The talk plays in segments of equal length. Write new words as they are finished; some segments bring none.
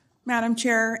Madam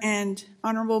Chair, and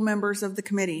honorable members of the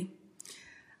committee.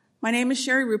 My name is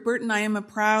Sherry Rupert, and I am a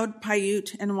proud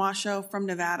Paiute and Washoe from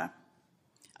Nevada.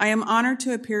 I am honored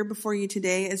to appear before you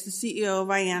today as the CEO of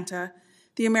IANTA,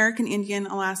 the American Indian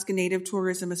Alaska Native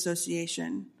Tourism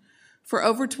Association. For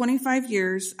over 25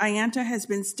 years, IANTA has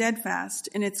been steadfast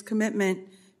in its commitment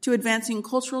to advancing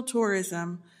cultural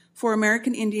tourism for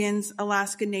American Indians,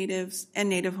 Alaska Natives, and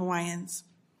Native Hawaiians.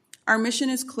 Our mission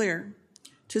is clear: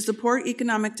 to support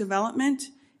economic development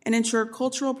and ensure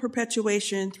cultural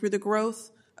perpetuation through the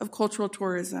growth of cultural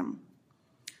tourism.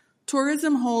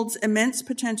 Tourism holds immense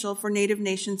potential for Native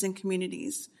nations and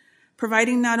communities,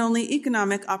 providing not only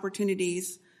economic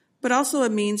opportunities, but also a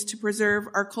means to preserve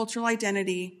our cultural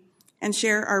identity and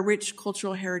share our rich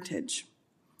cultural heritage.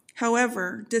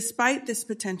 However, despite this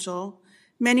potential,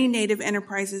 many Native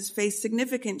enterprises face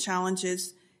significant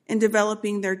challenges in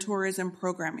developing their tourism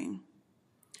programming.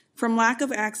 From lack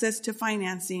of access to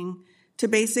financing to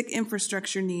basic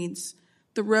infrastructure needs,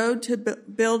 the road to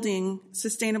building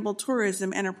sustainable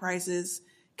tourism enterprises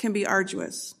can be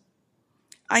arduous.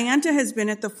 IANTA has been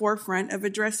at the forefront of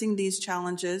addressing these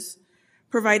challenges,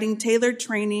 providing tailored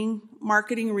training,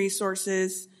 marketing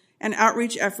resources, and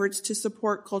outreach efforts to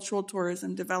support cultural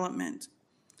tourism development.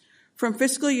 From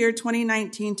fiscal year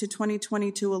 2019 to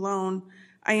 2022 alone,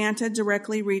 IANTA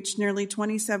directly reached nearly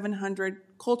 2,700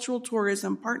 cultural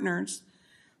tourism partners,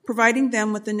 providing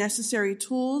them with the necessary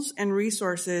tools and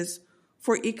resources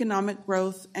for economic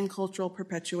growth and cultural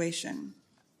perpetuation.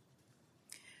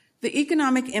 The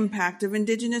economic impact of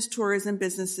Indigenous tourism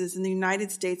businesses in the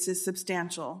United States is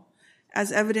substantial,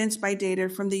 as evidenced by data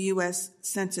from the U.S.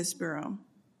 Census Bureau.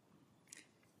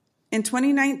 In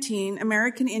 2019,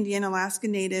 American Indian, Alaska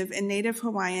Native, and Native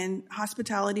Hawaiian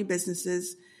hospitality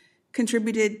businesses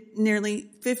contributed nearly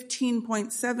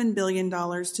 $15.7 billion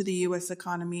to the U.S.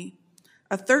 economy,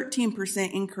 a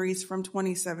 13% increase from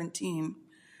 2017,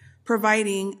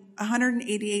 providing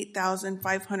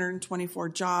 188,524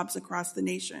 jobs across the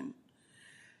nation.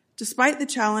 Despite the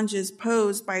challenges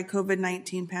posed by a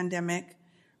COVID-19 pandemic,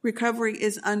 recovery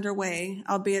is underway,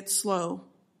 albeit slow,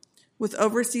 with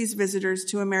overseas visitors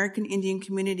to American Indian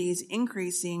communities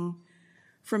increasing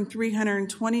from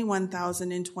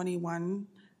 321,000 in 21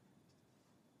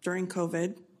 during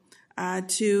COVID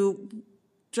to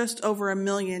just over 1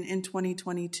 million in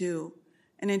 2022.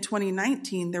 And in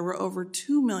 2019, there were over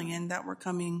 2 million that were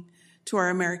coming to our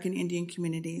American Indian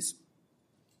communities.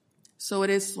 So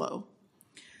it is slow.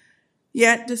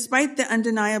 Yet, despite the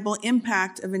undeniable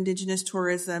impact of Indigenous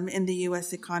tourism in the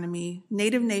U.S. economy,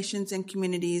 Native nations and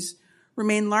communities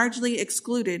remain largely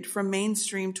excluded from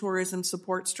mainstream tourism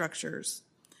support structures.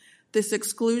 This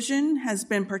exclusion has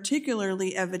been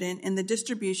particularly evident in the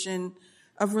distribution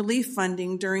of relief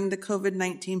funding during the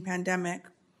COVID-19 pandemic,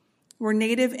 where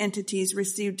Native entities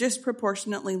received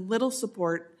disproportionately little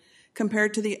support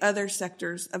compared to the other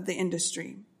sectors of the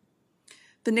industry.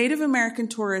 The Native American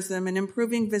Tourism and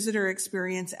Improving Visitor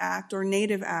Experience Act, or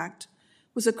NATIVE Act,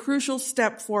 was a crucial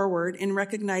step forward in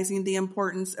recognizing the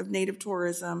importance of Native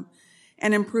tourism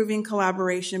and improving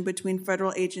collaboration between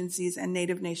federal agencies and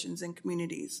Native nations and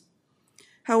communities.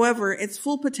 However, its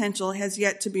full potential has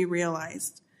yet to be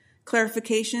realized.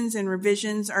 Clarifications and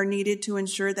revisions are needed to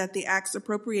ensure that the Act's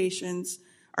appropriations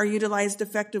are utilized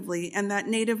effectively and that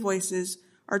Native voices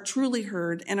are truly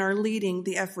heard and are leading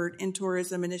the effort in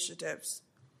tourism initiatives.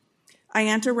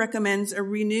 IANTA recommends a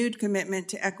renewed commitment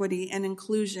to equity and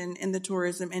inclusion in the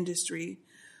tourism industry,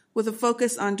 with a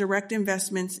focus on direct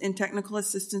investments in technical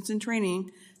assistance and training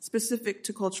specific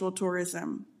to cultural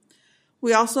tourism.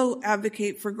 We also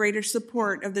advocate for greater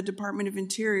support of the Department of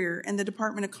Interior and the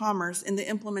Department of Commerce in the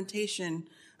implementation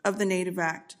of the NATIVE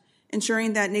Act,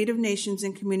 ensuring that Native nations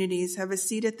and communities have a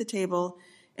seat at the table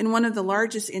in one of the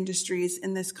largest industries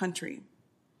in this country.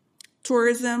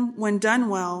 Tourism, when done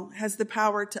well, has the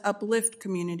power to uplift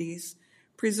communities,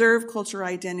 preserve cultural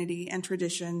identity and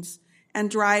traditions, and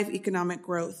drive economic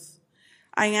growth.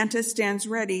 IANTA stands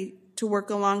ready to work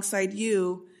alongside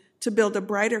you to build a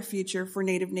brighter future for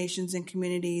Native nations and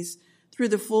communities through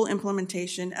the full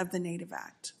implementation of the NATIVE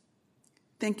Act.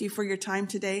 Thank you for your time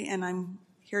today, and I'm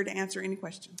here to answer any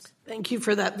questions. Thank you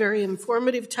for that very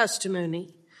informative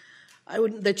testimony.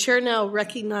 The chair now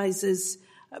recognizes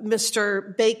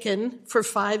Mr. Bacon for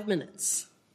 5 minutes.